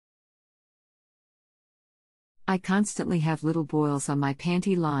I constantly have little boils on my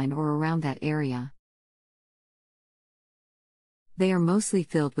panty line or around that area. They are mostly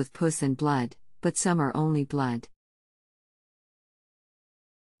filled with pus and blood, but some are only blood.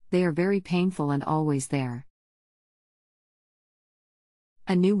 They are very painful and always there.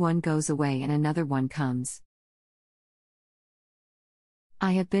 A new one goes away and another one comes.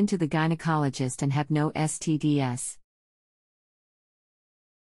 I have been to the gynecologist and have no STDS.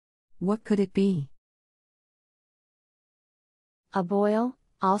 What could it be? A boil,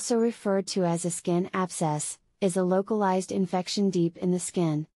 also referred to as a skin abscess, is a localized infection deep in the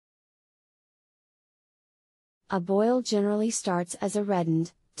skin. A boil generally starts as a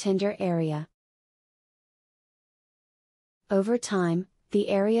reddened, tender area. Over time, the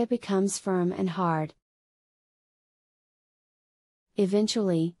area becomes firm and hard.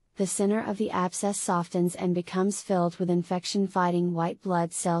 Eventually, the center of the abscess softens and becomes filled with infection-fighting white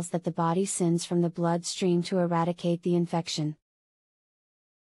blood cells that the body sends from the bloodstream to eradicate the infection.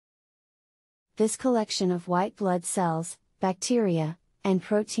 This collection of white blood cells, bacteria, and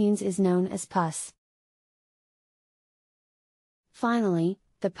proteins is known as pus. Finally,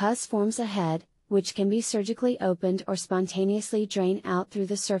 the pus forms a head, which can be surgically opened or spontaneously drain out through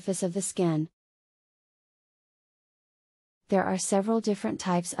the surface of the skin. There are several different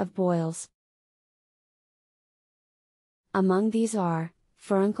types of boils. Among these are,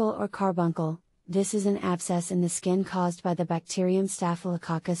 furuncle or carbuncle. This is an abscess in the skin caused by the bacterium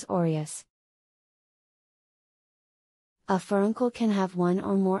Staphylococcus aureus. A furuncle can have one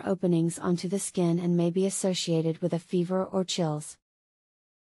or more openings onto the skin and may be associated with a fever or chills.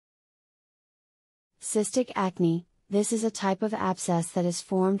 Cystic acne. This is a type of abscess that is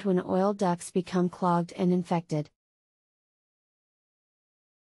formed when oil ducts become clogged and infected.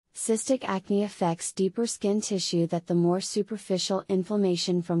 Cystic acne affects deeper skin tissue than the more superficial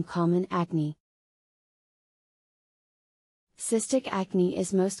inflammation from common acne. Cystic acne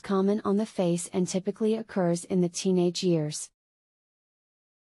is most common on the face and typically occurs in the teenage years.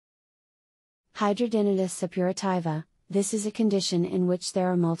 Hidradenitis suppurativa. This is a condition in which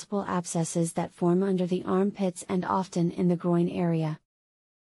there are multiple abscesses that form under the armpits and often in the groin area.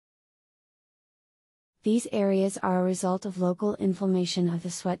 These areas are a result of local inflammation of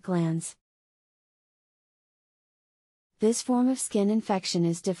the sweat glands. This form of skin infection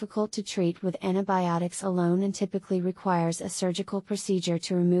is difficult to treat with antibiotics alone and typically requires a surgical procedure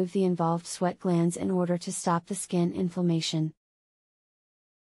to remove the involved sweat glands in order to stop the skin inflammation.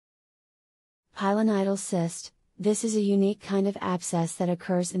 Pilonidal cyst. This is a unique kind of abscess that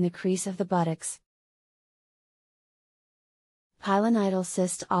occurs in the crease of the buttocks. Pilonidal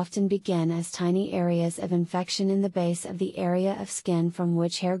cysts often begin as tiny areas of infection in the base of the area of skin from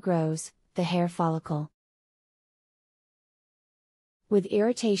which hair grows, the hair follicle. With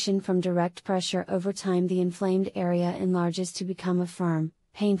irritation from direct pressure over time, the inflamed area enlarges to become a firm,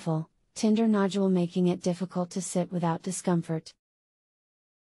 painful, tender nodule, making it difficult to sit without discomfort.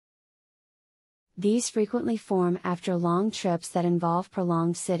 These frequently form after long trips that involve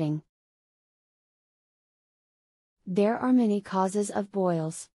prolonged sitting. There are many causes of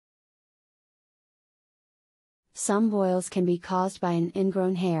boils. Some boils can be caused by an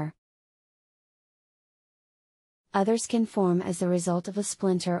ingrown hair. Others can form as the result of a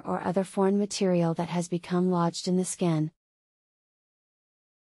splinter or other foreign material that has become lodged in the skin.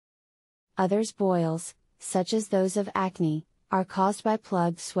 Others boils, such as those of acne, are caused by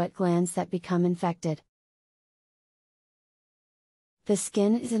plugged sweat glands that become infected. The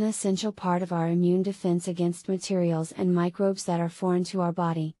skin is an essential part of our immune defense against materials and microbes that are foreign to our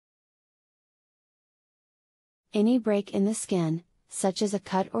body. Any break in the skin, such as a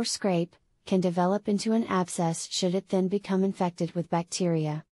cut or scrape, can develop into an abscess should it then become infected with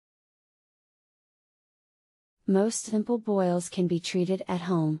bacteria. Most simple boils can be treated at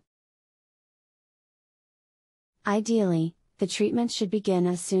home. Ideally, the treatment should begin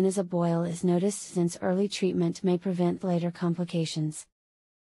as soon as a boil is noticed, since early treatment may prevent later complications.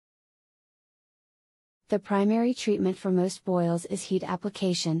 The primary treatment for most boils is heat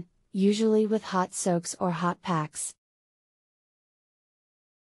application, usually with hot soaks or hot packs.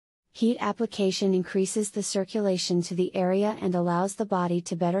 Heat application increases the circulation to the area and allows the body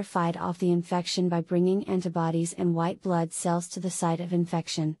to better fight off the infection by bringing antibodies and white blood cells to the site of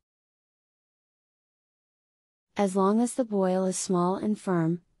infection. As long as the boil is small and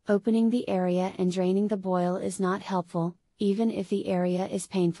firm, opening the area and draining the boil is not helpful, even if the area is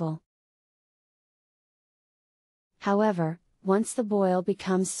painful. However, once the boil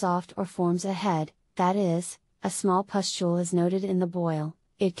becomes soft or forms a head, that is, a small pustule is noted in the boil,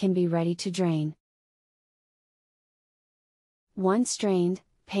 it can be ready to drain. Once drained,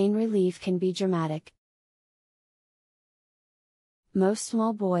 pain relief can be dramatic. Most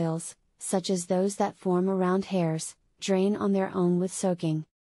small boils, such as those that form around hairs, drain on their own with soaking.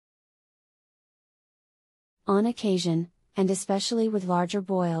 On occasion, and especially with larger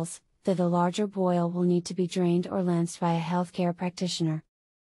boils, the larger boil will need to be drained or lanced by a healthcare practitioner.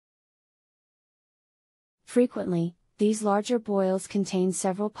 Frequently, these larger boils contain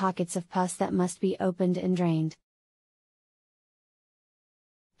several pockets of pus that must be opened and drained.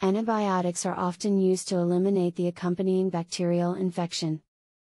 Antibiotics are often used to eliminate the accompanying bacterial infection.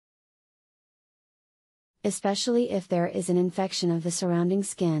 Especially if there is an infection of the surrounding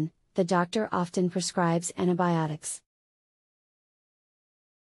skin, the doctor often prescribes antibiotics.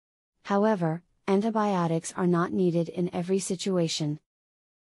 However, antibiotics are not needed in every situation.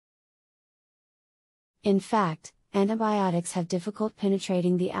 In fact, antibiotics have difficulty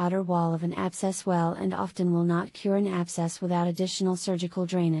penetrating the outer wall of an abscess well and often will not cure an abscess without additional surgical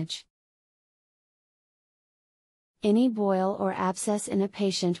drainage. Any boil or abscess in a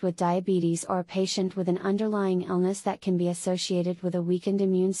patient with diabetes or a patient with an underlying illness that can be associated with a weakened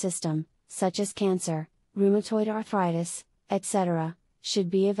immune system, such as cancer, rheumatoid arthritis, etc., should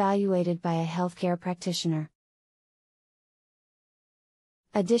be evaluated by a healthcare practitioner.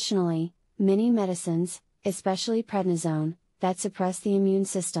 Additionally, many medicines, especially prednisone, that suppress the immune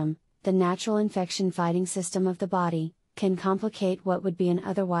system, the natural infection-fighting system of the body, can complicate what would be an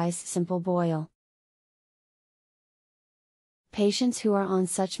otherwise simple boil. Patients who are on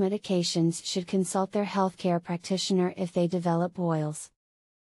such medications should consult their healthcare practitioner if they develop boils.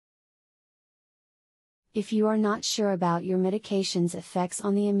 If you are not sure about your medication's effects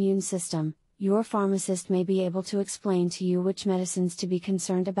on the immune system, your pharmacist may be able to explain to you which medicines to be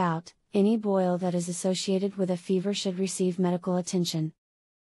concerned about. Any boil that is associated with a fever should receive medical attention.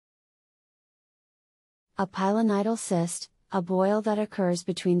 A pilonidal cyst, a boil that occurs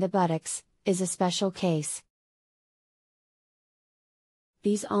between the buttocks, is a special case.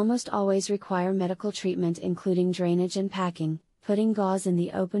 These almost always require medical treatment including drainage and packing, putting gauze in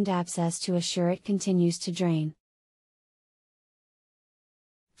the opened abscess to assure it continues to drain.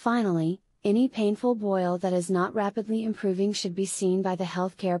 Finally, any painful boil that is not rapidly improving should be seen by the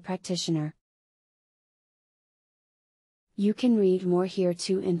healthcare practitioner. You can read more here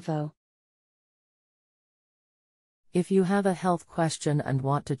to info. If you have a health question and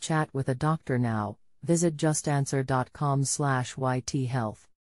want to chat with a doctor now, visit JustAnswer.com/ythealth.